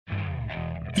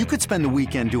You could spend the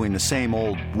weekend doing the same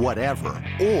old whatever,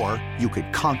 or you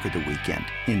could conquer the weekend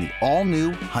in the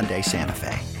all-new Hyundai Santa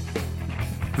Fe.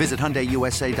 Visit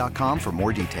HyundaiUSA.com for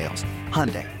more details.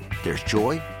 Hyundai, there's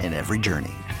joy in every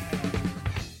journey.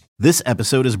 This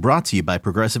episode is brought to you by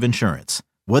Progressive Insurance.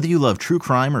 Whether you love true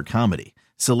crime or comedy,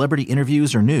 celebrity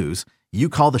interviews or news, you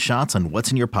call the shots on what's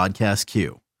in your podcast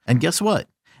queue. And guess what?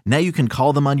 Now you can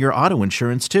call them on your auto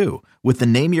insurance too with the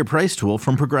Name Your Price tool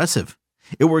from Progressive.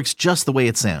 It works just the way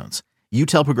it sounds. You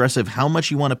tell Progressive how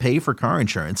much you want to pay for car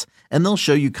insurance, and they'll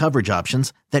show you coverage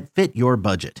options that fit your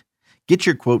budget. Get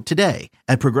your quote today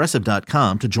at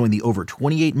Progressive.com to join the over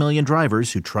 28 million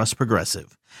drivers who trust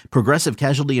Progressive. Progressive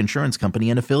Casualty Insurance Company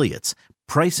and Affiliates.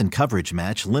 Price and coverage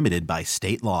match limited by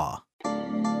state law.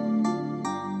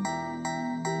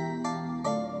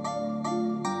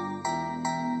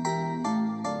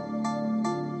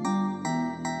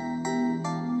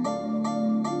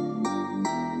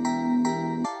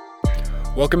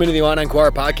 Welcome into the Illini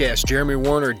Inquirer podcast. Jeremy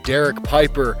Warner, Derek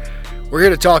Piper. We're here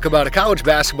to talk about a college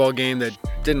basketball game that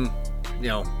didn't,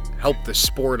 help the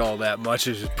sport all that much.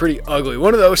 It was pretty ugly.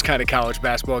 One of those kind of college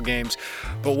basketball games.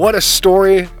 But what a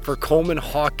story for Coleman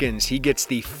Hawkins. He gets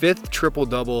the 5th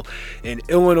triple-double in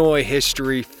Illinois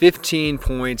history. 15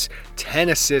 points, 10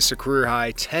 assists, a career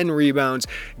high, 10 rebounds.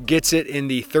 Gets it in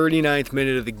the 39th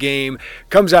minute of the game.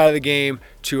 Comes out of the game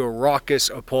to a raucous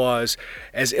applause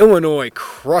as Illinois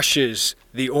crushes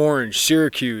the Orange,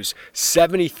 Syracuse,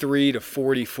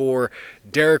 73-44.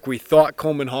 Derek, we thought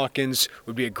Coleman Hawkins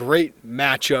would be a great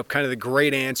matchup, kind of the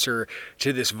great answer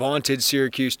to this vaunted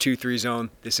Syracuse 2-3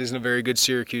 zone. This isn't a very good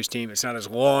Syracuse team. It's not as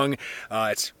long.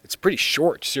 It's a pretty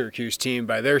short Syracuse team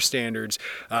by their standards.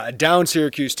 A down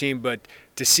Syracuse team, but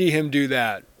to see him do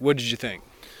that, what did you think?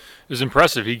 It was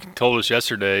impressive. He told us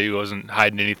yesterday he wasn't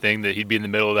hiding anything, that he'd be in the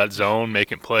middle of that zone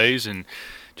making plays, and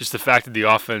just the fact that the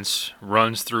offense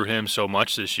runs through him so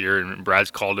much this year, and Brad's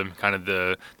called him kind of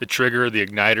the trigger, the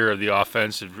igniter of the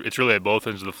offense. It's really at both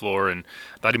ends of the floor, and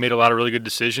I thought he made a lot of really good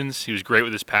decisions. He was great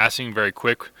with his passing, very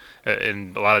quick,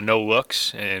 and a lot of no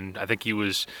looks, and I think he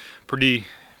was pretty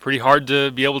hard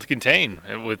to be able to contain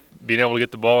with being able to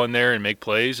get the ball in there and make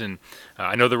plays. And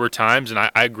I know there were times, and I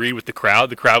agree with the crowd.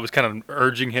 The crowd was kind of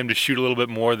urging him to shoot a little bit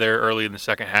more there early in the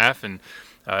second half, and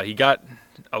he got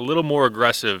a little more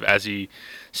aggressive as he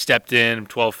stepped in,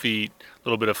 12 feet, a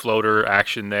little bit of floater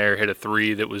action there, hit a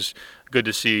three that was good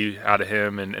to see out of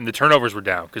him. And the turnovers were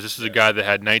down because this is a guy that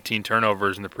had 19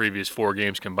 turnovers in the previous 4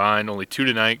 games combined, only 2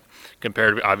 tonight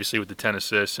compared to, obviously, with the 10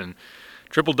 assists. And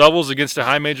triple-doubles against a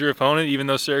high-major opponent, even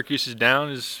though Syracuse is down,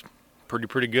 is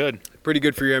pretty good. Pretty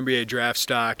good for your NBA draft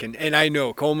stock. And I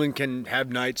know Coleman can have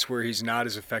nights where he's not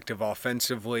as effective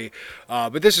offensively,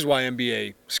 but this is why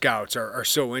NBA scouts are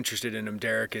so interested in him,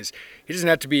 Derek, is he doesn't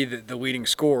have to be the leading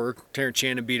scorer. Terrence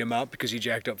Shannon beat him out because he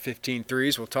jacked up 15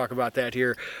 threes. We'll talk about that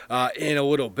here in a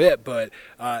little bit, but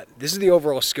this is the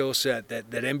overall skill set that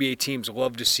NBA teams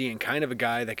love to see, and kind of a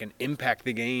guy that can impact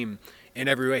the game in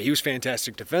every way. He was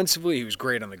fantastic defensively. He was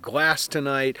great on the glass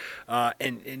tonight.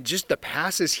 And just the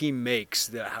passes he makes,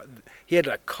 he had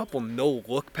a couple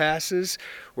no-look passes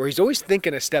where he's always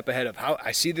thinking a step ahead of how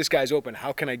I see this guy's open.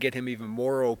 How can I get him even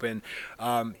more open?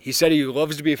 He said he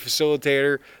loves to be a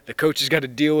facilitator. The coach has got to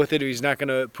deal with it. He's not going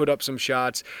to put up some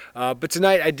shots. But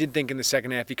tonight I did think in the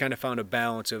second half he kind of found a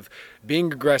balance of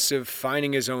being aggressive,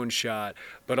 finding his own shot,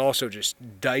 but also just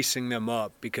dicing them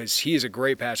up because he is a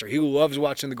great passer. He loves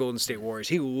watching the Golden State Warriors.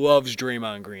 He loves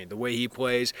Draymond Green, the way he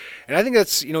plays. And I think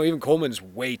that's, even Coleman's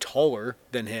way taller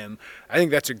than him. I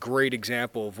think that's a great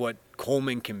example of what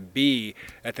Coleman can be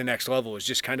at the next level, is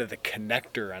just kind of the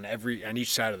connector on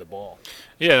each side of the ball.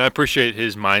 Yeah, and I appreciate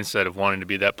his mindset of wanting to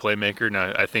be that playmaker.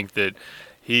 Now, I think that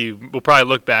he will probably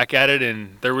look back at it,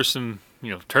 and there was some,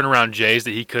 turnaround J's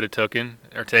that he could have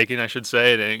taken, I should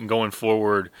say, and going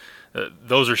forward,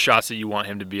 those are shots that you want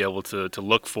him to be able to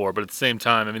look for. But at the same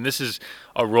time, this is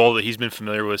a role that he's been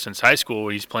familiar with since high school,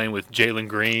 where he's playing with Jalen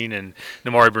Green and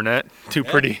Nimari Burnett, two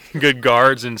pretty good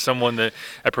guards, and someone that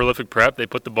at Prolific Prep, they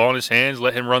put the ball in his hands,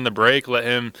 let him run the break, let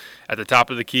him at the top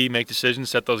of the key make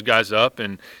decisions, set those guys up.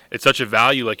 And it's such a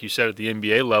value, like you said, at the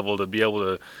NBA level to be able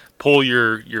to pull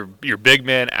your big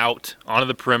man out onto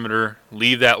the perimeter,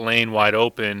 leave that lane wide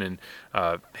open, and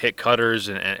hit cutters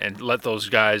and let those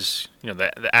guys,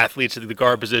 the athletes at the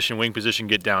guard position, wing position,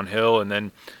 get downhill. And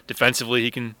then defensively he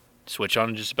can switch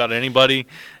on just about anybody,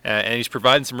 and he's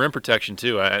providing some rim protection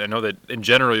too. I know that in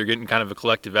general you're getting kind of a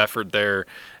collective effort there,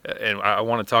 and I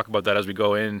want to talk about that as we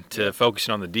go into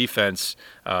focusing on the defense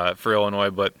for Illinois.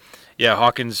 But yeah,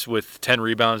 Hawkins with 10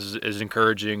 rebounds is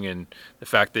encouraging, and the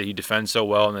fact that he defends so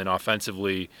well and then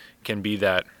offensively can be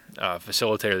that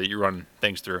facilitator that you run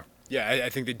things through. Yeah, I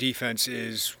think the defense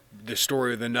is the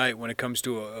story of the night when it comes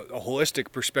to a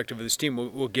holistic perspective of this team.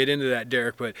 We'll get into that,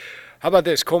 Derek, but how about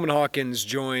this? Coleman Hawkins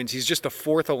joins. He's just the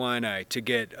fourth Illini to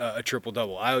get a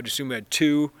triple-double. I would assume had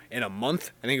 2 in a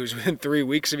month. I think it was within 3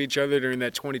 weeks of each other during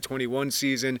that 2021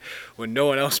 season when no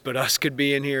one else but us could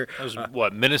be in here. That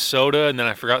was, Minnesota, and then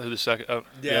I forgot who the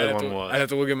other one was. I'd have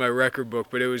to look at my record book,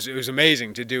 but it was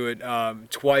amazing to do it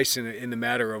twice in the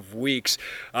matter of weeks.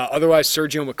 Otherwise,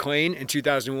 Sergio McClain in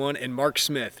 2001 and Mark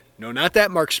Smith. No, not that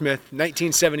Mark Smith,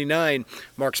 1979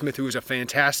 Mark Smith, who was a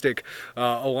fantastic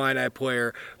Illini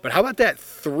player. But how about that?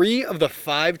 3 of the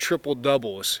 5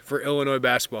 triple-doubles for Illinois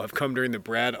basketball have come during the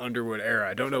Brad Underwood era.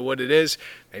 I don't know what it is.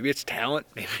 Maybe it's talent.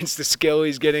 Maybe it's the skill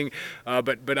he's getting.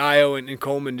 But Ayo and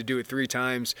Coleman to do it 3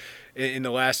 times in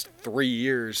the last 3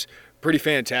 years. Pretty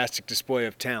fantastic display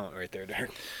of talent right there,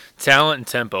 Derek. Talent and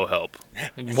tempo help.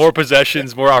 More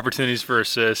possessions, more opportunities for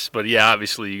assists. But, yeah,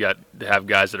 obviously you got to have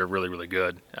guys that are really, really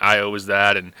good. Ayo was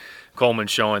that, and Coleman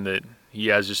showing that he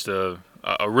has just a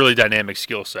really dynamic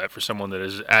skill set for someone that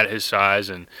is at his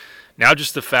size. And now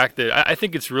just the fact that I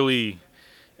think it's really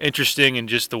interesting and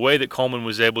just the way that Coleman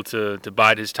was able to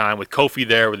bide his time with Kofi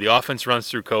there, where the offense runs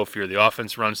through Kofi or the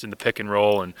offense runs in the pick and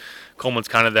roll, and Coleman's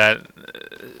kind of that,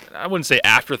 I wouldn't say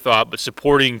afterthought, but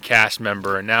supporting cast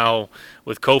member. And now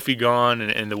with Kofi gone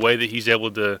and the way that he's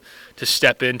able to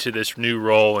step into this new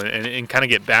role and kind of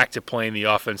get back to playing the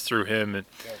offense through him,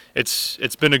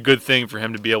 it's been a good thing for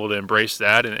him to be able to embrace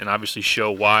that and obviously show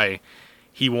why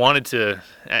he wanted to,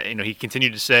 he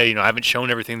continued to say, I haven't shown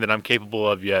everything that I'm capable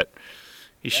of yet.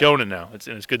 He's shown it now,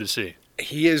 and it's good to see.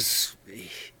 He's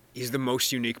the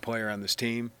most unique player on this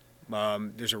team.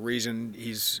 There's a reason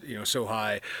he's so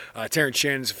high. Terrence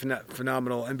Shannon's a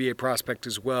phenomenal NBA prospect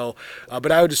as well. But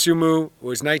Ayo Dosunmu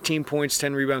was 19 points,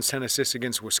 10 rebounds, 10 assists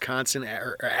against Wisconsin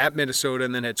at Minnesota,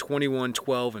 and then had 21,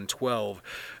 12, and 12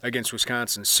 against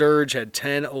Wisconsin. Serge had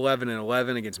 10, 11, and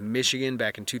 11 against Michigan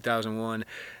back in 2001,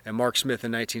 and Mark Smith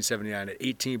in 1979 at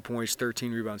 18 points,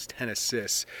 13 rebounds, 10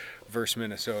 assists versus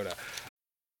Minnesota.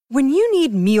 When you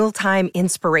need mealtime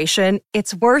inspiration,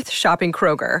 it's worth shopping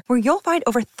Kroger, where you'll find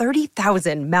over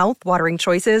 30,000 mouth-watering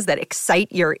choices that excite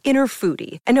your inner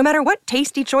foodie. And no matter what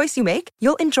tasty choice you make,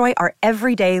 you'll enjoy our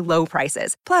everyday low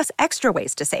prices, plus extra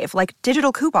ways to save, like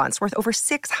digital coupons worth over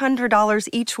 $600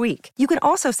 each week. You can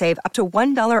also save up to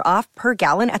 $1 off per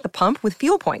gallon at the pump with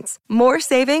fuel points. More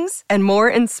savings and more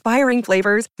inspiring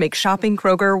flavors make shopping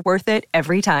Kroger worth it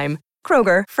every time.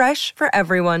 Kroger, fresh for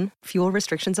everyone. Fuel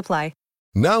restrictions apply.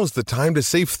 Now's the time to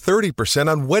save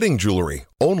 30% on wedding jewelry,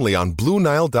 only on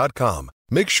BlueNile.com.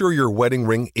 Make sure your wedding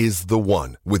ring is the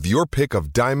one with your pick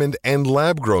of diamond and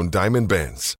lab-grown diamond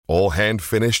bands, all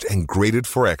hand-finished and graded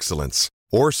for excellence.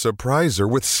 Or surprise her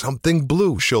with something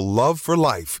blue she'll love for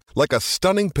life, like a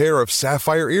stunning pair of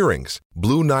sapphire earrings.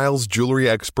 Blue Nile's jewelry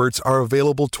experts are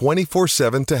available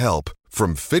 24/7 to help,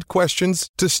 from fit questions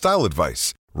to style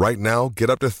advice. Right now, get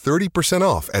up to 30%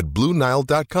 off at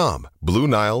BlueNile.com.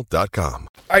 BlueNile.com.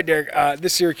 All right, Derek,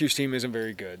 this Syracuse team isn't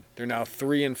very good. They're now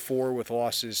 3-4 with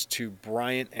losses to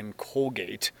Bryant and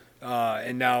Colgate,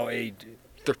 and now a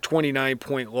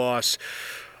 29-point loss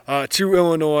to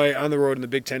Illinois on the road in the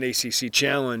Big Ten ACC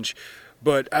Challenge.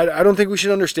 But I don't think we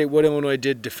should understate what Illinois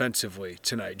did defensively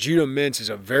tonight. Judah Mintz is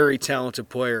a very talented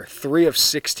player, 3 of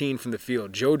 16 from the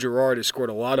field. Joe Girard has scored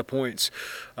a lot of points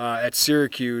at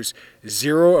Syracuse,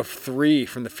 0 of 3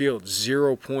 from the field,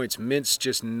 0 points. Mintz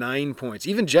just 9 points.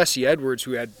 Even Jesse Edwards,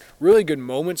 who had really good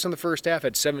moments in the first half,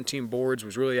 had 17 boards,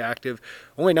 was really active,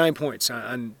 only 9 points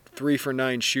on 3 for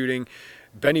 9 shooting.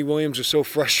 Benny Williams was so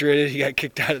frustrated he got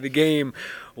kicked out of the game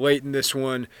late in this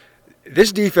one.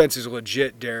 This defense is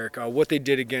legit, Derek. What they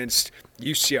did against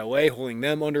UCLA, holding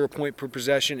them under a point per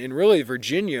possession, and really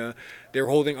Virginia, they were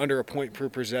holding under a point per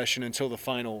possession until the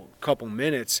final couple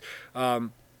minutes.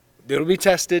 It'll be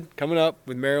tested coming up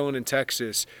with Maryland and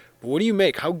Texas. But what do you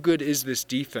make? How good is this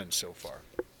defense so far?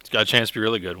 It's got a chance to be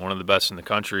really good, one of the best in the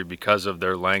country because of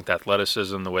their length,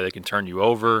 athleticism, the way they can turn you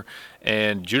over.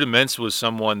 And Judah Mintz was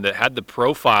someone that had the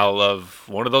profile of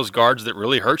one of those guards that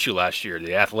really hurt you last year,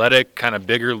 the athletic, kind of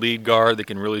bigger lead guard that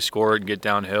can really score it and get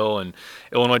downhill. And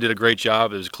Illinois did a great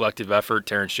job. It was a collective effort.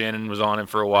 Terrence Shannon was on him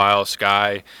for a while,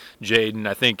 Sky, Jaden.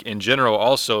 I think in general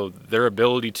also their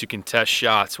ability to contest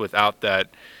shots without that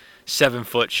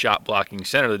 7-foot shot blocking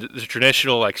center, the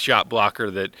traditional shot blocker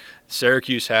that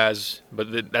Syracuse has,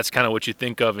 but that's kind of what you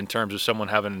think of in terms of someone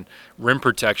having rim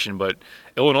protection. But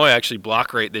Illinois actually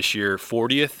block rate this year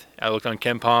 40th. I looked on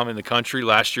KenPom in the country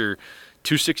last year,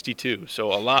 262.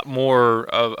 So a lot more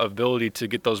of ability to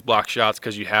get those block shots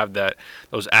because you have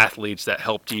those athletes that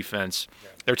help defense.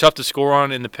 They're tough to score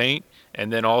on in the paint.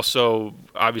 And then also,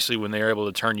 obviously, when they were able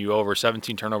to turn you over,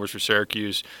 17 turnovers for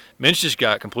Syracuse, Minch just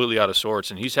got completely out of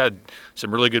sorts. And he's had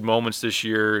some really good moments this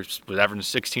year. Was averaging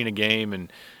 16 a game,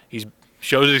 and he's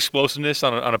showed his explosiveness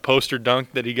on a poster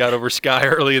dunk that he got over Sky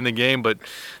early in the game, but there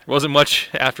wasn't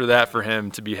much after that for him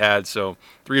to be had. So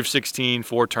 3 of 16,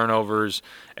 4 turnovers,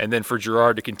 and then for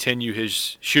Girard to continue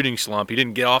his shooting slump. He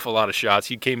didn't get off a lot of shots.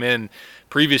 He came in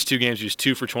previous 2 games, he was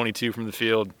 2 for 22 from the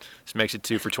field. This makes it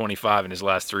 2 for 25 in his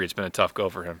last 3. It's been a tough go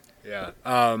for him. Yeah,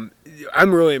 I'm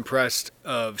really impressed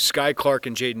of Sky Clark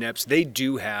and Jaden Epps. They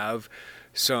do have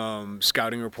some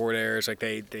scouting report errors, like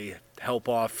they help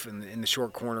off in the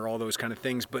short corner, all those kind of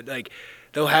things. But like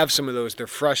they'll have some of those. They're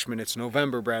freshmen. It's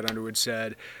November, Brad Underwood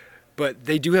said. But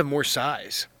they do have more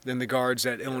size than the guards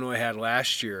that Illinois had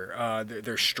last year.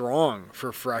 They're strong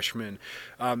for freshmen.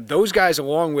 Those guys,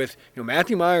 along with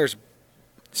Matthew Myers,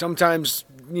 sometimes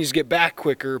needs to get back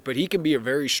quicker, but he can be a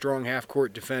very strong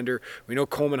half-court defender. We know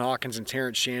Coleman Hawkins and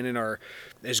Terrence Shannon are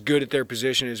as good at their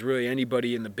position as really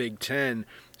anybody in the Big Ten.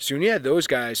 So when you have those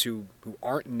guys who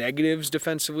aren't negatives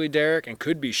defensively, Derek, and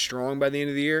could be strong by the end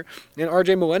of the year, and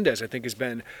R.J. Melendez, I think, has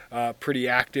been pretty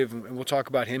active, and we'll talk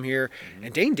about him here.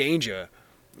 And Dane Dainja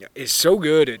is so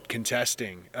good at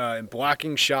contesting and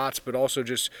blocking shots, but also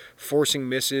just forcing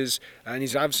misses. And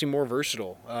he's obviously more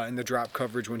versatile in the drop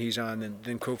coverage when he's on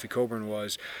than Kofi Coburn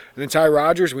was. And then Ty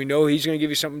Rodgers, we know he's going to give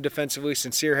you something defensively.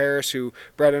 Sincere Harris, who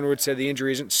Brad Underwood said the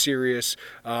injury isn't serious,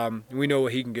 we know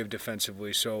what he can give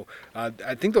defensively. So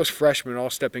I think those freshmen are all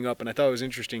stepping up, and I thought it was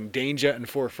interesting. Dainja and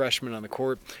 4 freshmen on the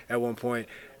court at one point.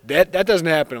 That doesn't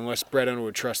happen unless Brad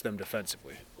Underwood trusts them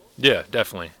defensively. Yeah,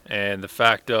 definitely. And the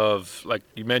fact of, like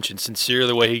you mentioned, Sincere,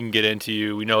 the way he can get into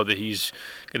you, we know that he's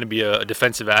going to be a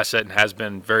defensive asset and has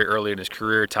been very early in his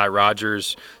career. Ty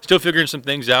Rodgers, still figuring some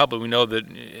things out, but we know that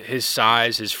his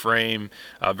size, his frame,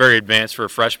 very advanced for a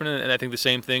freshman. And I think the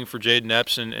same thing for Jaden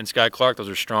Epps and Sky Clark. Those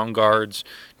are strong guards.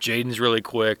 Jaden's really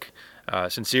quick.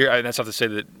 Sincere, and that's not to say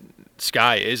that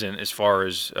Sky isn't, as far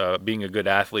as being a good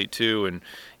athlete too. And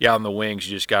yeah, on the wings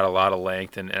you just got a lot of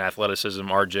length and athleticism.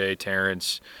 RJ,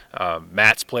 Terrence,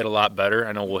 Matt's played a lot better.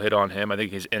 I know we'll hit on him. I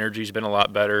think his energy's been a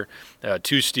lot better.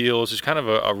 2 steals is kind of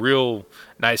a real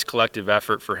nice collective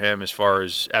effort for him as far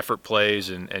as effort plays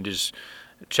and just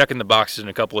checking the boxes in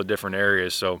a couple of different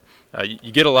areas. So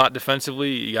you get a lot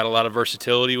defensively. You got a lot of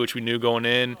versatility, which we knew going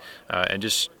in, and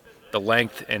just the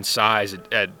length and size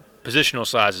at positional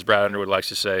size, as Brad Underwood likes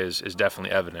to say, is definitely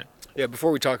evident. Yeah,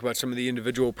 before we talk about some of the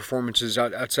individual performances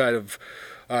outside of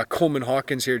Coleman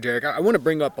Hawkins here, Derek, I want to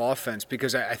bring up offense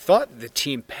because I thought the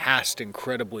team passed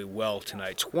incredibly well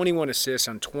tonight. 21 assists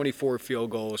on 24 field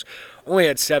goals, only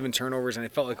had 7 turnovers, and I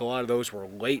felt like a lot of those were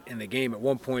late in the game. At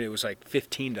one point, it was like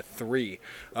 15-3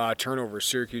 turnovers.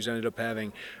 Syracuse ended up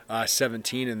having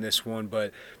 17 in this one,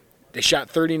 but they shot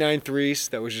 39 threes.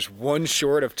 That was just one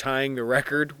short of tying the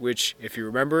record, which, if you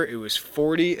remember, it was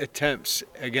 40 attempts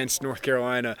against North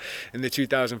Carolina in the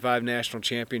 2005 national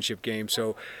championship game.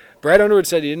 So Brad Underwood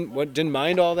said he didn't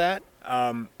mind all that.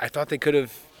 I thought they could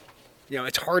have,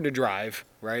 it's hard to drive,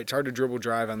 right? It's hard to dribble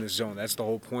drive on this zone. That's the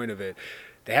whole point of it.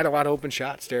 They had a lot of open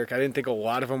shots, Derek. I didn't think a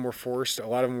lot of them were forced. A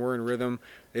lot of them were in rhythm.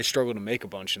 They struggled to make a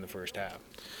bunch in the first half.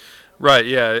 Right,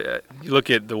 yeah. You look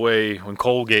at the way when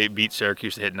Colgate beat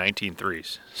Syracuse, they hit 19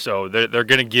 threes. So they're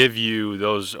going to give you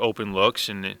those open looks,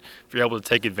 and if you're able to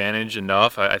take advantage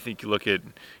enough, I think you look at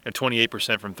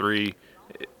 28% from 3.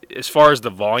 As far as the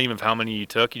volume of how many you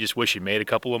took, you just wish you made a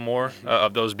couple of more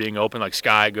of those being open. Like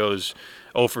Sky goes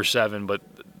 0 for 7, but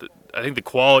I think the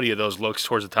quality of those looks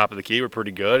towards the top of the key were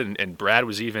pretty good, and Brad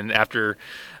was even, after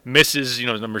misses,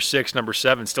 number 6, number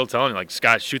 7, still telling him, like,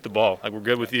 Scott, shoot the ball. Like, we're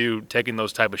good with you taking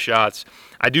those type of shots.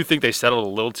 I do think they settled a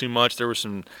little too much. There were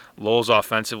some lulls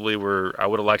offensively where I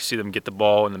would have liked to see them get the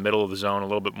ball in the middle of the zone a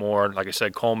little bit more. Like I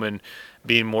said, Coleman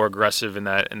being more aggressive in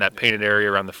that painted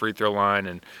area around the free throw line.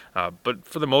 And but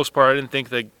for the most part, I didn't think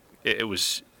that it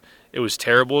was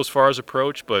terrible as far as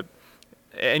approach.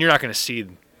 And you're not going to see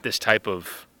this type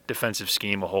of defensive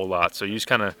scheme a whole lot, so you just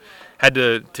kind of had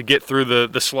to get through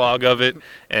the slog of it,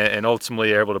 and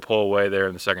ultimately able to pull away there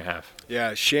in the second half.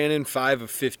 Yeah, Shannon 5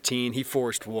 of 15. He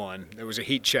forced 1. There was a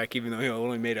heat check, even though he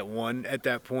only made it 1 at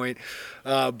that point.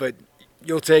 But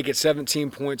you'll take it.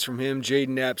 17 points from him.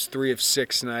 Jaden Epps 3 of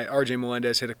 6 tonight. R.J.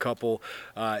 Melendez hit a couple.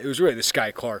 It was really the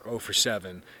Sky Clark 0 for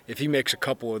 7. If he makes a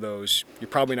couple of those, you're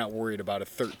probably not worried about a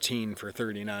 13 for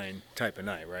 39 type of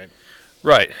night, right?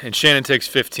 Right, and Shannon takes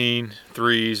 15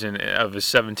 threes and of his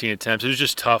 17 attempts. It was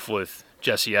just tough with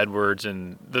Jesse Edwards,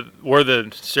 and where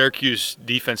the Syracuse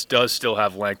defense does still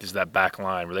have length is that back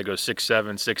line where they go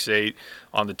 6'7", 6'8"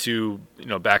 on the two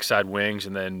backside wings,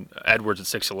 and then Edwards at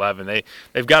 6'11".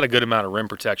 They've got a good amount of rim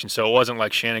protection, so it wasn't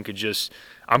like Shannon could just,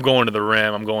 I'm going to the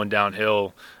rim, I'm going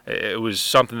downhill. It was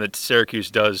something that Syracuse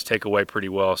does take away pretty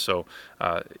well. So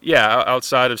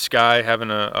outside of Sky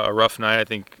having a rough night, I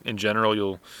think in general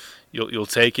you'll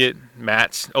take it.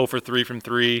 Matt's 0 for 3 from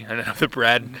 3. I know that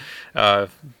Brad.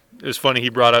 It was funny he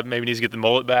brought up maybe needs to get the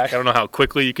mullet back. I don't know how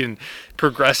quickly you can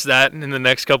progress that in the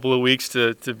next couple of weeks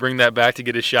to bring that back to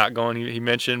get his shot going, he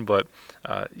mentioned. But,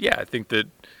 I think that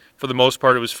for the most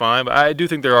part it was fine. But I do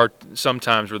think there are some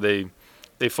times where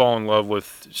they fall in love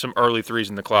with some early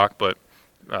threes in the clock. But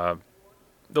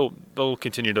they'll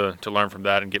continue to learn from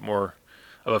that and get more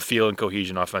of a feel and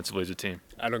cohesion offensively as a team.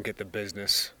 I don't get the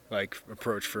business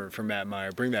approach for Matt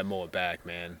Meyer. Bring that mullet back,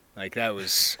 man.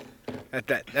 That's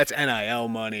NIL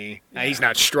money. Now, he's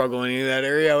not struggling in that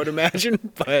area, I would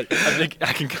imagine, but I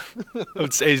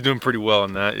would say he's doing pretty well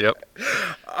in that. Yep.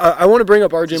 I want to bring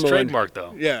up RJ Melendez. Trademark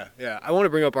though. Yeah. I want to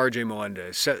bring up RJ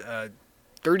Melendez.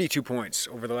 32 points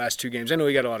over the last 2 games. I know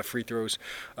he got a lot of free throws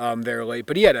there late,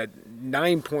 but he had a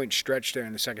 9-point stretch there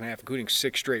in the second half, including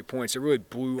 6 straight points. It really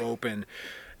blew open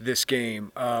this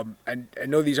game. I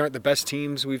know these aren't the best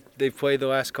teams they've played the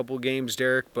last couple of games,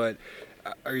 Derek, but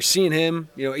are you seeing him,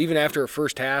 even after a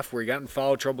first half where he got in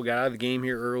foul trouble, got out of the game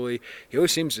here early? He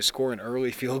always seems to score an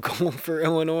early field goal for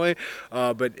Illinois,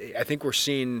 but I think we're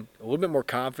seeing a little bit more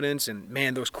confidence, and,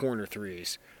 man, those corner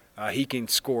threes. He can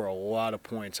score a lot of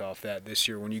points off that this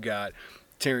year when you got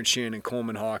Terrence Shannon,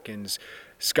 Coleman Hawkins,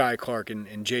 Sky Clark, and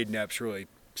Jaden Epps really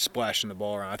splashing the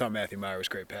ball around. I thought Matthew Meyer was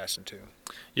great passing too.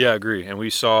 Yeah, I agree. And we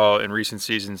saw in recent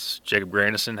seasons Jacob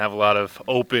Grandison have a lot of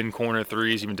open corner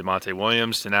threes, even DeMonte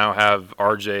Williams, to now have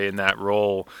RJ in that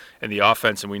role in the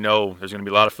offense. And we know there's going to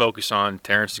be a lot of focus on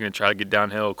Terrence is going to try to get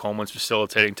downhill. Coleman's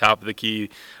facilitating top of the key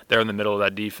there in the middle of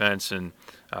that defense. And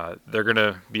they're going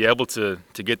to be able to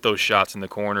get those shots in the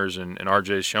corners. And RJ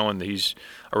is showing that he's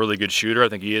a really good shooter. I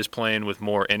think he is playing with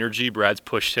more energy. Brad's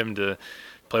pushed him to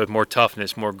play with more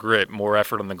toughness, more grit, more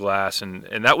effort on the glass. And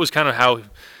that was kind of how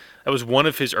 – that was one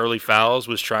of his early fouls,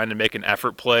 was trying to make an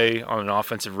effort play on an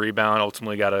offensive rebound.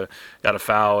 Ultimately got a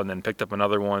foul and then picked up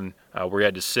another one where he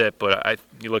had to sit. But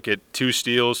you look at 2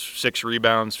 steals, 6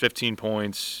 rebounds, 15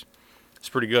 points. It's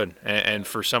pretty good. And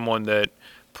for someone that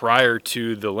prior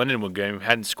to the Lindenwood game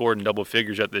hadn't scored in double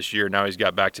figures yet this year, now he's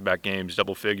got back-to-back games,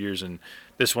 double figures, and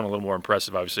this one a little more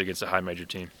impressive, obviously, against a high-major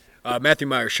team. Matthew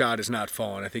Meyer's shot has not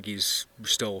fallen. I think he's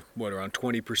still, around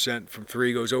 20% from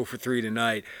 3, goes 0 for 3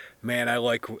 tonight. Man, I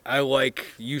like,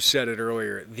 you said it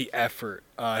earlier, the effort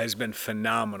has been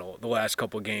phenomenal the last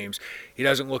couple of games. He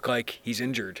doesn't look like he's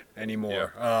injured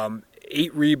anymore. Yeah.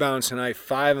 8 rebounds tonight,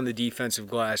 5 on the defensive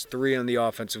glass, 3 on the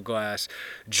offensive glass.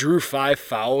 Drew 5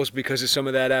 fouls because of some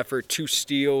of that effort, 2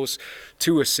 steals,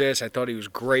 2 assists. I thought he was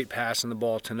great passing the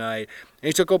ball tonight. And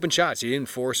he took open shots. He didn't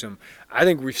force them. I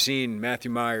think we've seen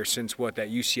Matthew Meyer since, that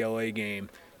UCLA game.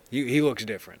 He looks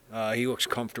different. He looks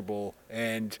comfortable.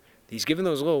 And he's given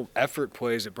those little effort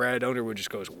plays that Brad Underwood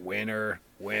just goes, winner,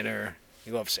 winner.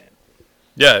 He loves saying.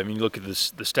 Yeah, I mean, look at the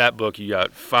stat book. You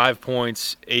got 5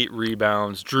 points, 8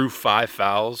 rebounds, drew 5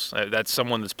 fouls. That's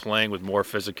someone that's playing with more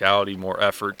physicality, more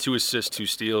effort, 2 assists, 2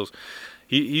 steals.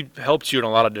 He helps you in a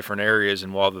lot of different areas,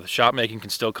 and while the shot making can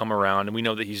still come around, and we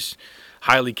know that he's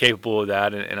highly capable of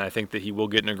that, and I think that he will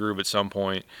get in a groove at some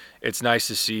point, it's nice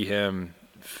to see him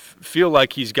feel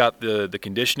like he's got the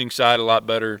conditioning side a lot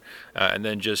better, and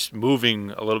then just moving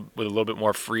with a little bit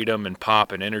more freedom and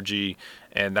pop and energy,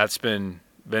 and that's been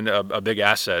a big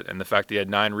asset. And the fact that he had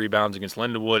 9 rebounds against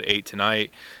Lindenwood, 8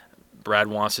 tonight, Brad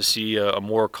wants to see a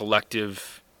more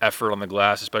collective effort on the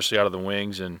glass, especially out of the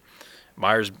wings, and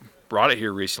Myers brought it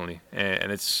here recently,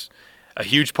 and it's a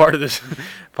huge part of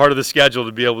the schedule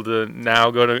to be able to now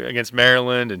go against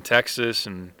Maryland and Texas,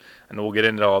 and we'll get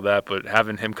into all that, but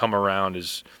having him come around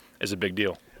is a big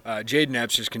deal. Jaden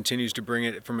Epps just continues to bring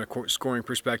it from a scoring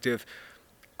perspective.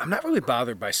 I'm not really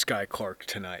bothered by Sky Clark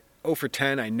tonight. 0 for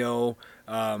 10, I know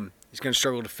he's going to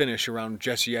struggle to finish around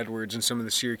Jesse Edwards and some of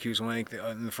the Syracuse length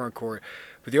in the front court.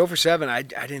 But the 0 for 7, I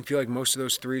didn't feel like most of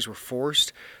those threes were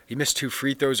forced. He missed 2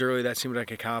 free throws early. That seemed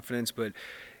like a confidence. But,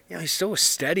 he's still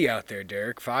steady out there,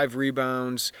 Derek. 5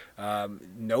 rebounds,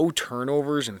 no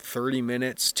turnovers in 30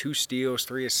 minutes, 2 steals,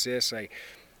 3 assists.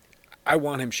 I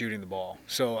want him shooting the ball.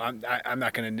 So I'm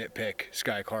not going to nitpick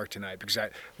Sky Clark tonight because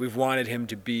we've wanted him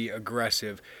to be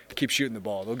aggressive, keep shooting the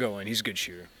ball. They'll go in. He's a good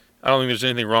shooter. I don't think there's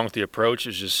anything wrong with the approach.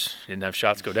 It's just he didn't have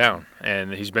shots go down.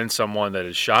 And he's been someone that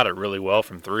has shot it really well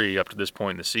from 3 up to this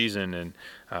point in the season. And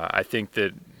I think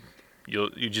that,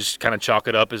 you just kind of chalk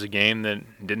it up as a game that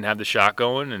didn't have the shot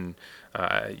going, and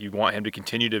you want him to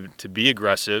continue to be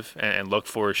aggressive and look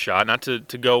for a shot, not to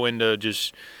go into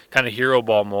just kind of hero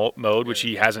ball mode, which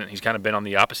he hasn't. He's kind of been on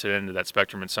the opposite end of that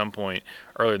spectrum at some point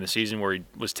earlier in the season where he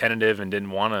was tentative and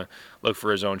didn't want to look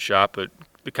for his own shot. But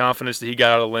the confidence that he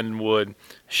got out of Lindenwood,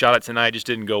 shot it tonight, just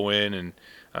didn't go in, and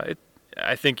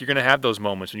I think you're going to have those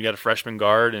moments when you got a freshman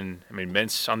guard, and I mean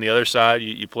Mintz on the other side.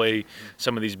 You play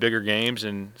some of these bigger games,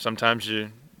 and sometimes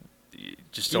you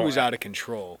just don't. He was out of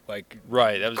control.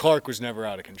 Right. Clark was never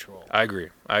out of control. I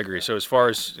agree. So as far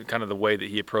as kind of the way that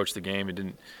he approached the game, it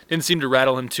didn't seem to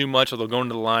rattle him too much. Although going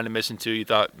to the line and missing 2, you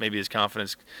thought maybe his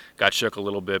confidence got shook a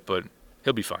little bit, but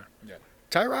he'll be fine. Yeah.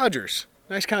 Ty Rodgers.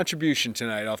 Nice contribution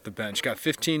tonight off the bench. Got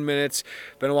 15 minutes.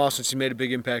 Been a while since he made a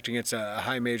big impact against a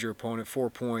high major opponent. 4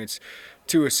 points,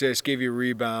 2 assists, gave you a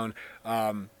rebound.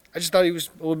 I just thought he was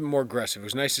a little bit more aggressive. It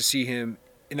was nice to see him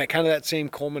in that same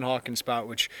Coleman Hawkins spot,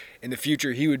 which in the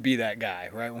future he would be that guy,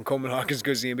 right? When Coleman Hawkins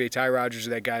goes to the NBA, Ty Rodgers is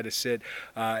that guy to sit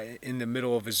in the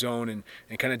middle of his zone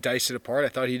and kind of dice it apart. I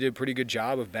thought he did a pretty good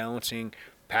job of balancing,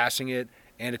 passing it,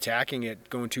 and attacking it,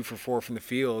 going 2 for 4 from the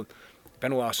field.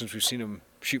 Been a while since we've seen him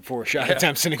shoot 4 shot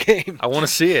attempts in a game. I want to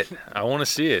see it.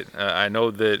 I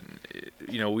know that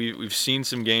we've seen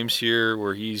some games here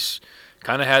where he's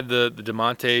kind of had the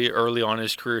DeMonte early on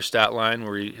his career stat line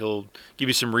where he'll give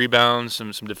you some rebounds,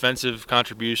 some defensive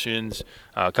contributions,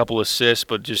 a couple assists,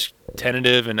 but just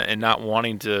tentative and not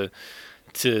wanting to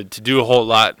do a whole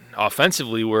lot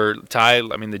offensively. Where Ty,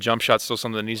 I mean, the jump shot's still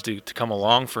something that needs to come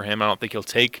along for him. I don't think he'll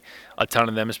take a ton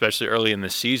of them, especially early in the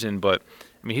season, but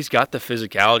I mean, he's got the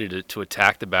physicality to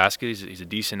attack the basket. He's a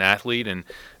decent athlete, and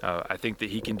I think that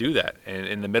he can do that. And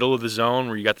in the middle of the zone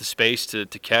where you got the space to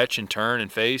catch and turn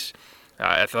and face,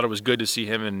 I thought it was good to see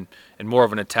him in more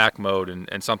of an attack mode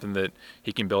and something that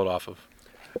he can build off of.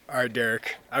 All right,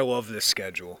 Derek, I love this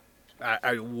schedule.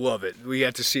 I love it. We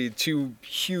got to see 2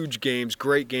 huge games,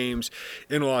 great games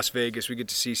in Las Vegas. We get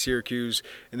to see Syracuse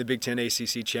in the Big Ten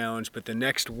ACC Challenge. But the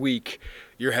next week,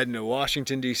 you're heading to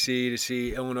Washington, D.C. to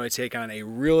see Illinois take on a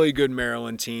really good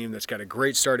Maryland team that's got a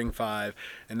great starting 5.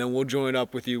 And then we'll join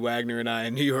up with you, Wagner and I,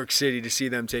 in New York City to see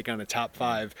them take on a top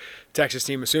 5 Texas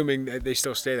team, assuming that they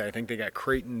still stay there. I think they got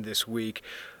Creighton this week.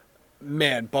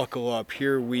 Man, buckle up.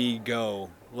 Here we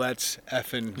go. Let's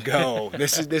effing go.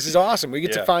 This is awesome. We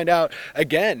get to find out,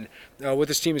 again, what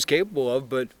this team is capable of,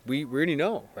 but we already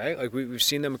know, right? Like, we've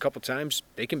seen them a couple times.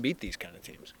 They can beat these kind of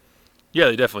teams. Yeah,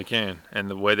 they definitely can. And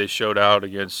the way they showed out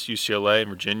against UCLA and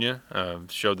Virginia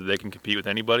showed that they can compete with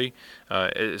anybody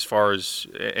as far as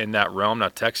in that realm. Now,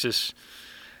 Texas,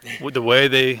 with the way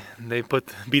they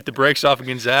beat the brakes off of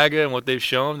Gonzaga and what they've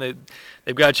shown,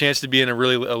 they've got a chance to be in a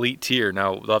really elite tier.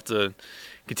 Now, they'll have to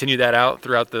continue that out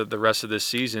throughout the rest of this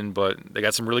season, but they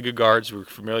got some really good guards. We're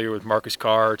familiar with Marcus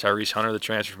Carr, Tyrese Hunter, the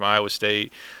transfer from Iowa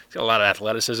State. He's got a lot of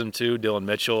athleticism too. Dylan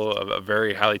Mitchell, a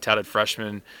very highly touted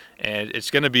freshman, and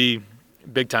it's going to be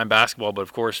big-time basketball, but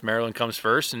of course Maryland comes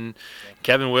first. And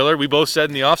Kevin Willard, we both said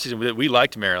in the offseason that we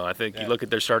liked Maryland. I think you look at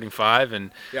their starting 5.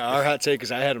 And our hot take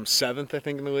is I had them 7th, I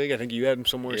think, in the league. I think you had them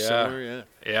somewhere similar.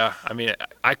 Yeah, I mean,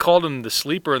 I called them the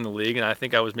sleeper in the league, and I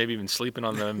think I was maybe even sleeping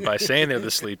on them by saying they're the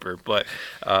sleeper. But,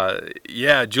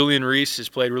 Julian Reese has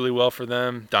played really well for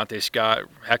them. Dante Scott,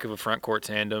 heck of a front court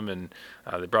tandem, and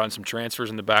they brought in some transfers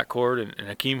in the backcourt. And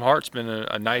Hakeem Hart's been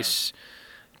a nice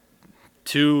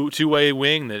two-way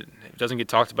wing that doesn't get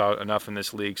talked about enough in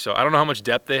this league. So I don't know how much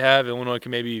depth they have. Illinois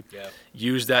can maybe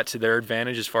use that to their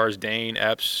advantage as far as Dane,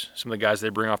 Epps, some of the guys they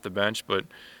bring off the bench. But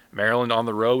Maryland on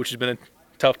the road, which has been a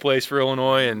tough place for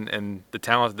Illinois, and the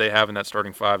talent that they have in that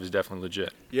starting 5 is definitely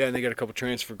legit. Yeah, and they got a couple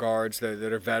transfer guards that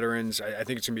are veterans. I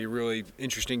think it's going to be a really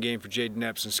interesting game for Jaden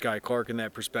Epps and Sky Clark in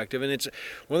that perspective. And it's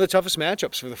one of the toughest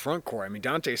matchups for the front court. I mean,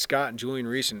 Dante Scott and Julian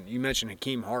Reese, and you mentioned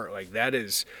Hakeem Hart. Like,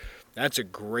 that's a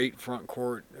great front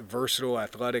court, versatile,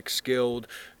 athletic, skilled.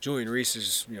 Julian Reese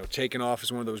is, taken off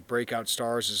as one of those breakout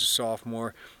stars as a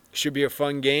sophomore. Should be a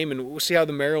fun game, and we'll see how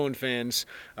the Maryland fans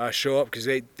show up, because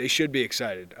they should be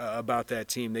excited about that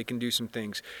team. They can do some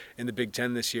things in the Big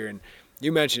Ten this year. And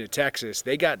you mentioned it, Texas.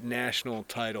 They got national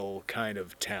title kind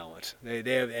of talent. They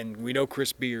have, and we know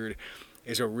Chris Beard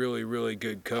is a really, really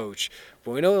good coach.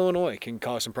 But we know Illinois can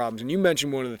cause some problems. And you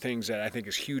mentioned one of the things that I think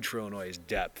is huge for Illinois is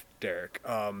depth, Derek.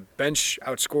 Bench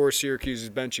outscores Syracuse's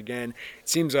bench again. It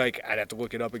seems like, I'd have to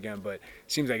look it up again, but it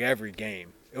seems like every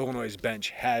game Illinois' bench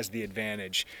has the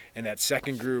advantage. And that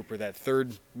second group or that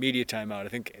third media timeout, I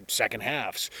think in second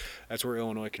halves, that's where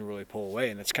Illinois can really pull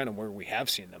away. And that's kind of where we have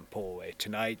seen them pull away.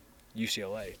 Tonight,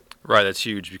 UCLA. Right, that's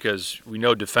huge because we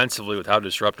know defensively with how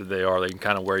disruptive they are, they can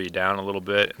kind of wear you down a little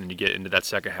bit, and then you get into that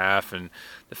second half, and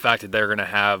the fact that they're going to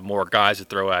have more guys to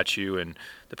throw at you, and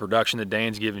the production that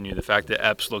Dane's giving you, the fact that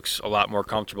Epps looks a lot more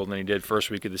comfortable than he did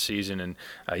first week of the season, and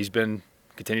he's been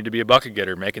continued to be a bucket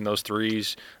getter, making those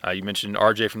threes. You mentioned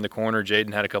RJ from the corner.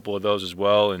 Jaden had a couple of those as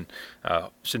well, and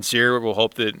Sincere, we'll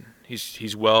hope that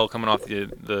he's well coming off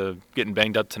the getting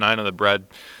banged up tonight on the bread.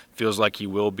 Feels like he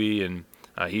will be, and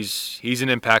he's an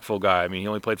impactful guy. I mean, he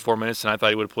only played 4 minutes, and I thought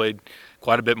he would have played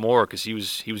quite a bit more because he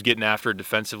was getting after it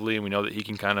defensively, and we know that he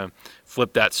can kind of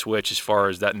flip that switch as far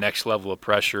as that next level of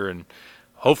pressure. And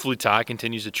hopefully Ty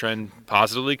continues to trend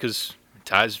positively because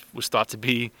Ty was thought to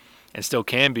be and still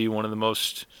can be one of the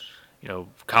most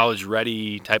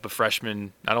college-ready type of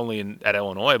freshmen, not only at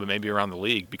Illinois but maybe around the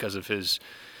league because of his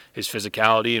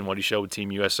physicality and what he showed with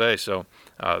Team USA. So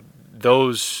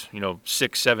those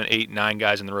 6, 7, 8, 9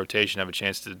 guys in the rotation have a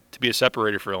chance to be a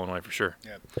separator for Illinois for sure.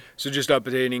 Yeah. So just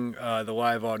updating the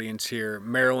live audience here,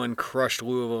 Maryland crushed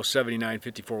Louisville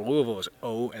 79-54. Louisville is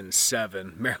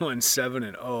 0-7. Maryland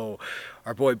 7-0.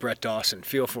 Our boy Brett Dawson,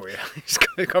 feel for you. He's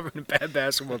covering a bad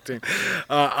basketball team.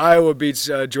 Iowa beats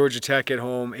Georgia Tech at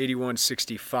home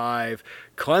 81-65.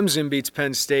 Clemson beats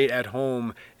Penn State at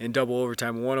home in double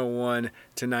overtime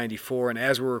 101-94. And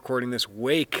as we're recording this,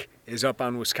 Wake is up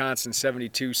on Wisconsin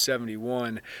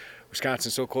 72-71.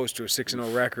 Wisconsin so close to a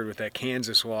 6-0 record with that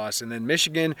Kansas loss. And then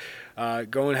Michigan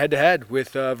going head-to-head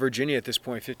with Virginia at this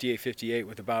point, 58-58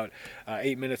 with about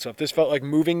 8 minutes left. This felt like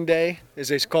moving day, as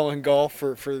they call in golf,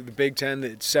 for the Big Ten.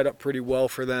 It set up pretty well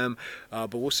for them.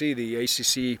 But we'll see the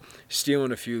ACC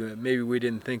stealing a few that maybe we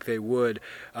didn't think they would.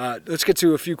 Let's get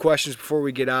to a few questions before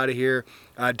we get out of here.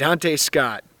 Dante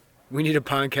Scott. We need a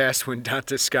podcast when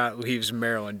Dante Scott leaves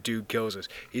Maryland. Dude kills us.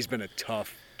 He's been a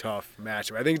tough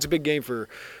matchup. I think it's a big game for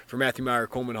Matthew Meyer,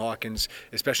 Coleman Hawkins,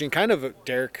 especially, and kind of,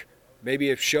 Derek,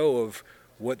 maybe a show of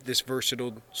what this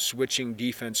versatile switching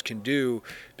defense can do,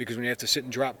 because when you have to sit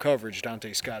and drop coverage,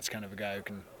 Dante Scott's kind of a guy who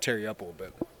can tear you up a little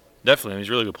bit. Definitely. He's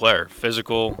a really good player.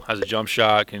 Physical, has a jump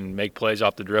shot, can make plays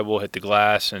off the dribble, hit the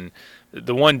glass. And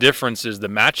the one difference is the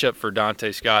matchup for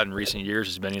Dante Scott in recent years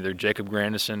has been either Jacob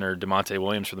Grandison or DeMonte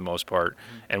Williams for the most part.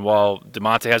 And while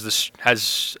DeMonte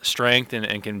has strength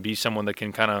and can be someone that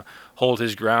can kind of hold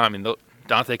his ground, I mean,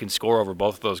 Dante can score over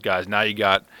both of those guys. Now you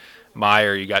got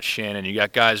Meyer, you got Shannon, you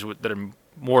got guys that are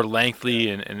more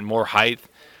lengthy and more height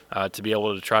to be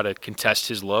able to try to contest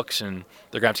his looks. And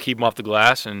they're going to have to keep him off the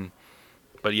glass.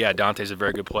 But, yeah, Dante's a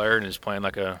very good player and is playing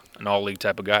like an all-league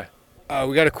type of guy.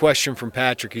 We got a question from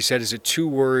Patrick. He said, is it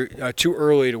too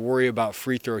early to worry about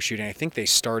free throw shooting? I think they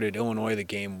started Illinois the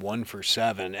game 1 for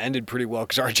 7. Ended pretty well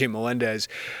because R.J. Melendez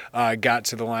got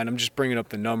to the line. I'm just bringing up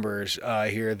the numbers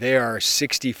here. They are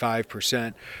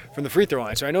 65% from the free throw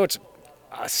line. So I know it's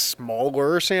a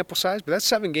smaller sample size, but that's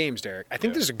 7 games, Derek. I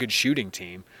think this is a good shooting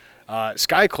team.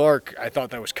 Sky Clark, I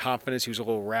thought that was confidence. He was a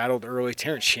little rattled early.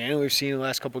 Terrence Shannon, we've seen in the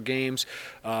last couple of games,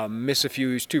 miss a few.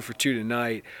 He's 2 for 2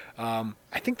 tonight.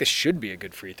 I think this should be a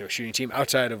good free throw shooting team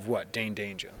outside of what? Dane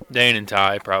Danger. Dane and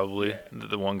Ty probably.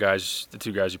 The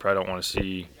two guys you probably don't want to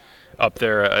see up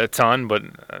there a ton, but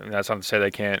that's not to say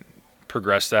they can't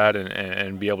progress that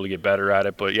and be able to get better at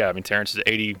it. But, yeah, I mean, Terrence is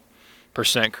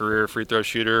 80% career free throw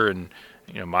shooter, and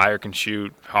Meyer can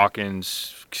shoot,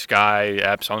 Hawkins, Sky,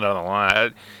 Epps on down the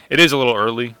line. It is a little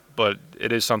early, but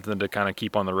it is something to kind of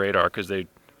keep on the radar because they're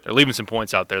leaving some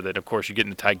points out there that, of course, you get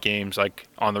into tight games like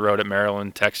on the road at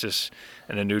Maryland, Texas,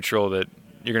 and a neutral that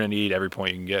you're going to need every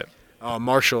point you can get.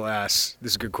 Marshall asks,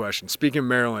 this is a good question. Speaking of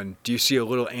Maryland, do you see a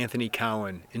little Anthony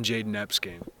Cowan in Jaden Epps'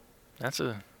 game? That's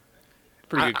a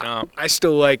pretty good comp. I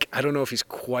don't know if he's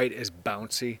quite as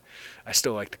bouncy. I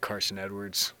still like the Carson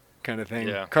Edwards kind of thing.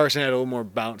 Yeah. Carson had a little more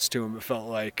bounce to him, it felt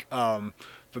like.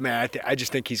 But, man, I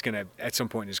just think he's going to, at some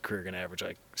point in his career, going to average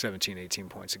like 17, 18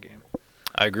 points a game.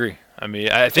 I agree. I mean,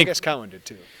 I guess Cowan did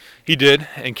too. He did,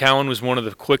 and Cowan was one of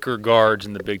the quicker guards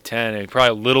in the Big Ten. And probably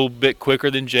a little bit quicker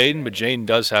than Jaden, but Jaden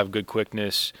does have good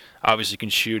quickness, obviously can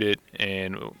shoot it,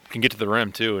 and can get to the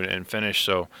rim too and finish.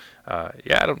 So, I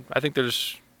think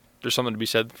there's something to be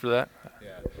said for that.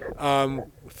 Yeah.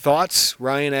 Thoughts,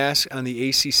 Ryan asked, on the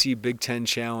ACC Big Ten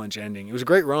Challenge ending? It was a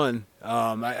great run.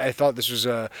 I thought this was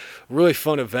a really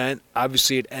fun event.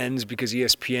 Obviously, it ends because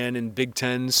ESPN and Big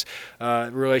Ten's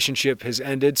relationship has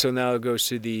ended, so now it goes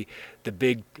to the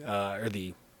Big or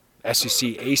the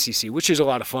SEC, ACC, which is a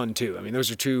lot of fun too. I mean, those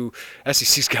are two.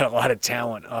 SEC's got a lot of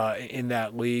talent in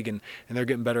that league, and they're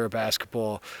getting better at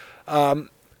basketball.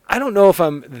 I don't know if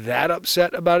I'm that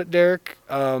upset about it, Derek,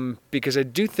 because I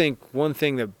do think one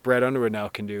thing that Brad Underwood now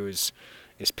can do is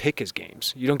is pick his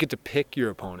games. You don't get to pick your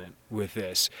opponent with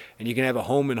this, and you can have a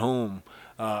home and home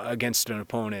against an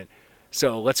opponent.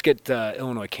 So let's get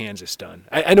Illinois-Kansas done.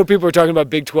 I know people are talking about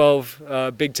Big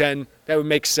 12, Big 10. That would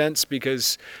make sense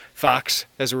because Fox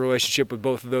has a relationship with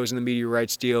both of those in the media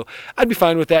rights deal. I'd be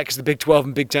fine with that because the Big 12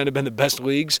 and Big 10 have been the best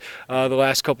leagues the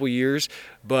last couple of years.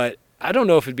 But I don't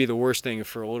know if it'd be the worst thing if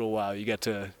for a little while you got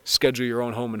to schedule your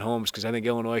own home and homes, because I think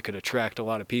Illinois could attract a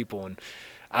lot of people. And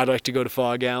I'd like to go to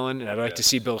Fog Allen, and I'd like to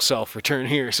see Bill Self return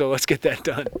here. So let's get that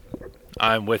done.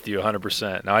 I'm with you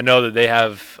 100%. Now, I know that they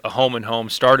have a home and home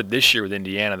started this year with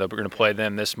Indiana, though. We're going to play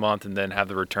them this month and then have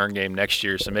the return game next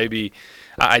year. So maybe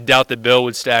I doubt that Bill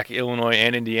would stack Illinois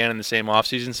and Indiana in the same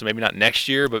offseason, so maybe not next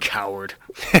year. But Coward.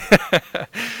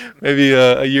 Maybe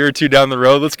a year or two down the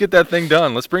road. Let's get that thing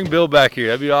done. Let's bring Bill back here.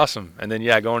 That'd be awesome. And then,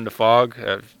 going to Fog,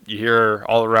 you hear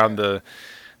all around the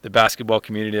basketball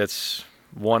community that's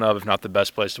one of, if not the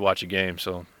best place to watch a game.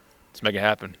 So let's make it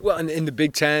happen. Well, in the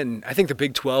Big 10, I think the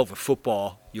Big 12 with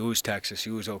football, you lose Texas,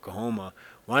 you lose Oklahoma.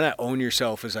 Why not own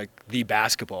yourself as like the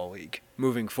basketball league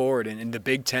moving forward? And the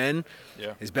Big 10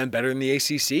 has been better than the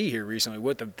ACC here recently.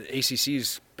 The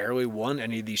ACC's barely won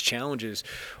any of these challenges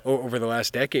over the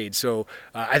last decade. So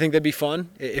I think that'd be fun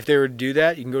if they were to do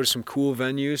that. You can go to some cool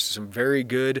venues, some very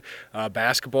good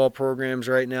basketball programs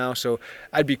right now. So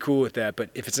I'd be cool with that. But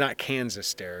if it's not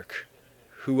Kansas, Derek,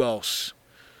 who else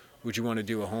would you want to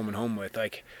do a home and home with?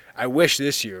 Like, I wish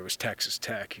this year it was Texas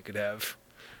Tech. You could have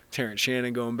Terrence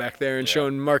Shannon going back there and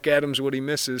showing Mark Adams what he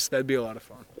misses. That'd be a lot of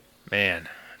fun. Man,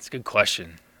 that's a good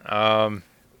question. I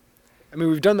mean,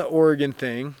 we've done the Oregon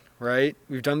thing, right?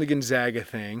 We've done the Gonzaga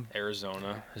thing.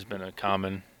 Arizona has been a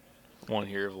common one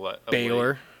here of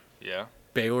Baylor. Yeah.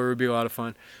 Baylor would be a lot of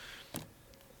fun.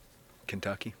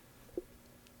 Kentucky.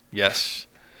 Yes.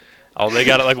 Oh, they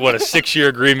got a 6-year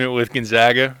agreement with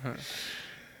Gonzaga.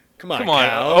 Come on,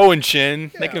 Owen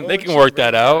Chin. They can work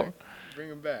that out. Bring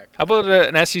him back. How about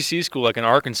an SEC school like in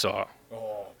Arkansas?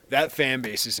 Oh, that fan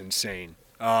base is insane.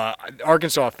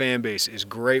 Arkansas fan base is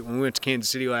great. When we went to Kansas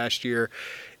City last year,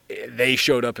 they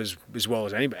showed up as well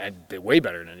as anybody. They're way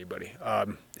better than anybody.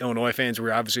 Illinois fans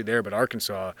were obviously there, but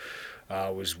Arkansas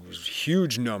was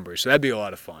huge numbers. So that'd be a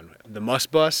lot of fun. The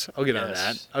Must Bus, I'll get on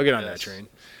that. I'll get on that train.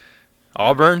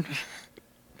 Auburn?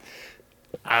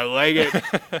 I like it.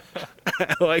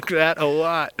 I like that a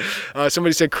lot.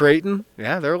 Somebody said Creighton.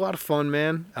 Yeah, they're a lot of fun,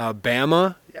 man.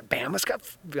 Bama. Yeah,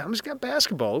 Bama's got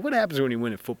basketball. What happens when you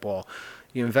win at football?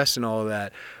 You invest in all of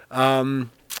that.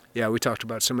 Yeah, we talked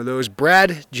about some of those.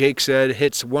 Brad, Jake said,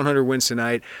 hits 100 wins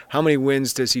tonight. How many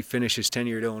wins does he finish his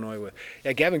tenure at Illinois with?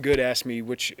 Yeah, Gavin Good asked me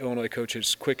which Illinois coach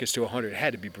is quickest to 100. It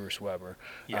had to be Bruce Weber.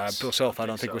 Yes, Bill Self, I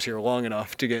don't think was here long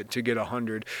enough to get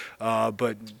 100.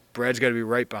 But Brad's got to be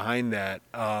right behind that.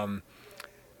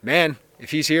 Man,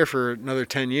 if he's here for another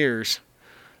 10 years,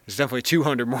 there's definitely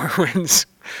 200 more wins.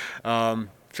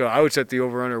 So I would set the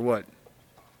over-under,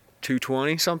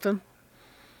 220 something?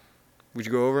 Would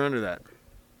you go over under that?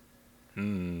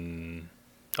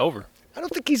 Over. I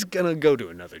don't think he's going to go to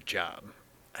another job.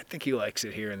 I think he likes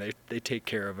it here, and they take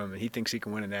care of him, and he thinks he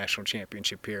can win a national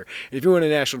championship here. If you win a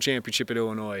national championship at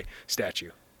Illinois,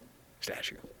 statue.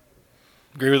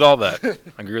 Agree with all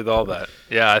that.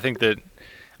 Yeah, I think that,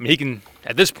 he can,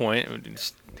 at this point,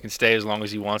 he can stay as long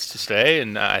as he wants to stay,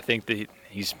 and I think that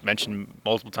he's mentioned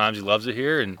multiple times he loves it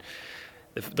here, and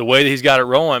the way that he's got it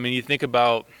rolling, you think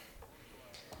about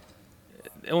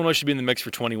Illinois should be in the mix for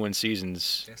 20-win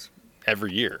seasons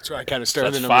every year. That's why I kind of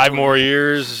started. So that's 5 more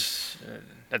years.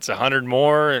 That's 100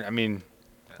 more.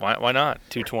 Why not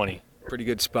 220? Pretty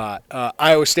good spot.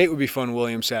 Iowa State would be fun,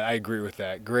 William said. I agree with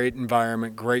that. Great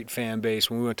environment, great fan base.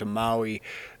 When we went to Maui,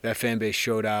 that fan base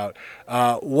showed out.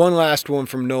 One last one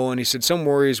from Nolan. He said, some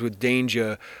worries with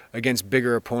Danger against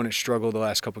bigger opponents struggled the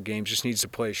last couple games. Just needs to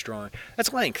play strong.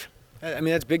 That's length.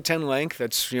 That's Big Ten length.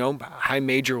 That's, high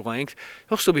major length.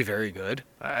 He'll still be very good.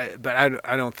 But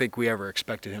I don't think we ever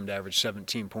expected him to average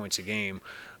 17 points a game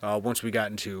once we got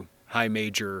into high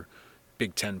major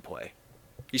Big Ten play.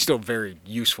 He's still a very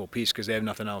useful piece because they have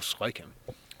nothing else like him.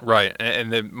 Right,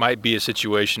 and there might be a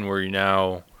situation where you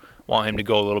now want him to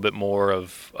go a little bit more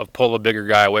of pull a bigger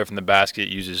guy away from the basket,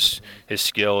 uses his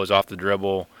skill, his off the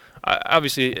dribble.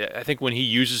 Obviously, I think when he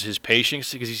uses his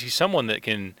patience, because he's someone that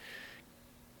can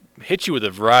hit you with a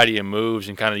variety of moves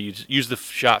and kind of use the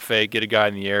shot fake, get a guy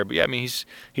in the air. But yeah, he's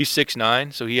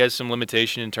 6'9", so he has some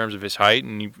limitation in terms of his height.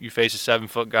 And you face a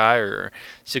 7-foot guy or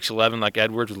 6'11" like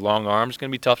Edwards with long arms, it's going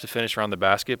to be tough to finish around the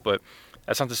basket. But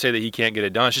that's not to say that he can't get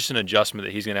it done. It's just an adjustment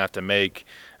that he's going to have to make.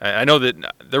 I know that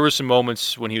there were some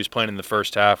moments when he was playing in the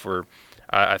first half where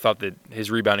I thought that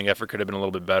his rebounding effort could have been a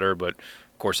little bit better. But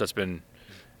of course, that's been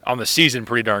on the season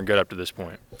pretty darn good up to this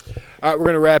point. All right, we're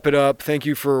going to wrap it up. Thank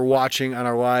you for watching on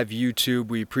our live YouTube.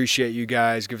 We appreciate you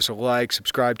guys. Give us a like,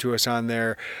 subscribe to us on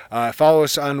there. Follow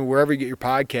us on wherever you get your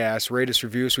podcasts. Rate us,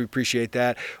 review us. We appreciate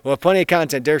that. We'll have plenty of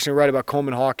content. Derek's going to write about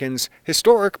Coleman Hawkins'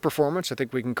 historic performance, I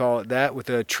think we can call it that, with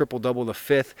a triple-double, the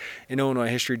 5th in Illinois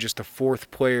history, just the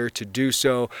 4th player to do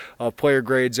so. Player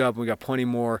grades up. We got plenty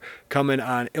more coming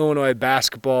on Illinois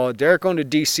basketball. Derek going to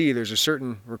D.C. There's a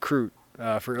certain recruit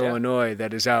for Illinois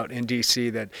that is out in D.C.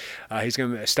 that he's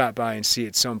going to stop by and see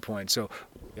at some point. So,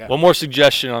 yeah. One more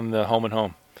suggestion on the home and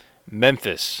home.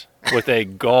 Memphis with a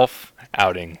golf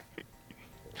outing.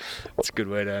 That's a good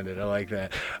way to end it. I like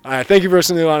that. Thank you for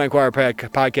listening to the Illini Inquirer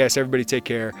podcast. Everybody take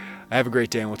care. Have a great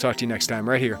day, and we'll talk to you next time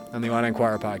right here on the Illini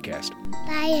Inquirer podcast.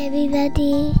 Bye,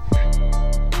 everybody.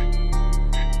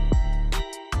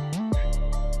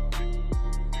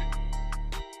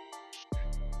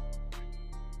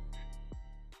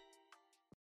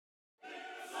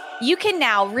 You can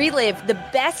now relive the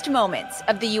best moments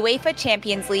of the UEFA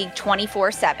Champions League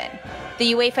 24/7.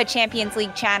 The UEFA Champions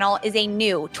League channel is a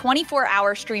new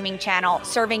 24-hour streaming channel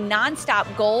serving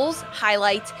nonstop goals,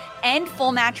 highlights, and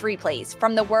full match replays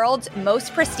from the world's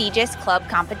most prestigious club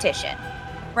competition.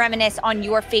 Reminisce on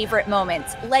your favorite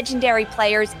moments, legendary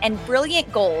players, and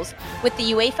brilliant goals with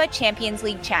the UEFA Champions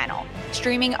League channel,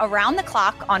 streaming around the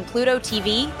clock on Pluto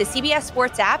TV, the CBS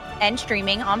Sports app, and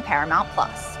streaming on Paramount+.